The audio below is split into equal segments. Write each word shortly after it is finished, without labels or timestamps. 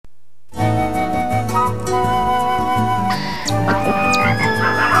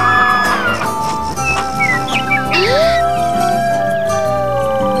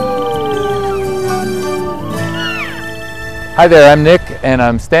Hi there, I'm Nick, and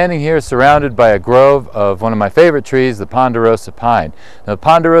I'm standing here surrounded by a grove of one of my favorite trees, the ponderosa pine. Now, the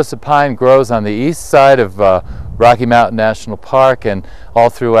ponderosa pine grows on the east side of Rocky Mountain National Park and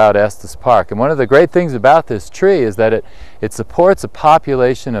all throughout Estes Park. And one of the great things about this tree is that it supports a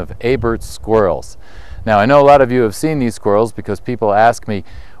population of Aberts squirrels. Now, I know a lot of you have seen these squirrels because people ask me,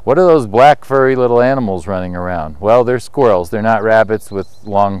 what are those black furry little animals running around? Well, they're squirrels. They're not rabbits with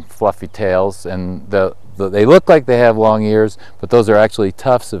long fluffy tails, and they look like they have long ears, but those are actually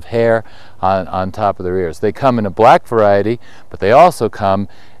tufts of hair on top of their ears. They come in a black variety, but they also come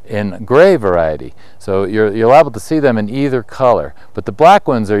in gray variety. So you're able to see them in either color. But the black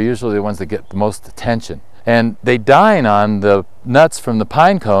ones are usually the ones that get the most attention. And they dine on the nuts from the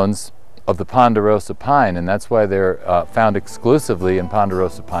pine cones of the ponderosa pine, and that's why they're found exclusively in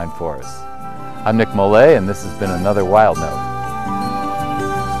ponderosa pine forests. I'm Nick Molle, and this has been another Wild Note.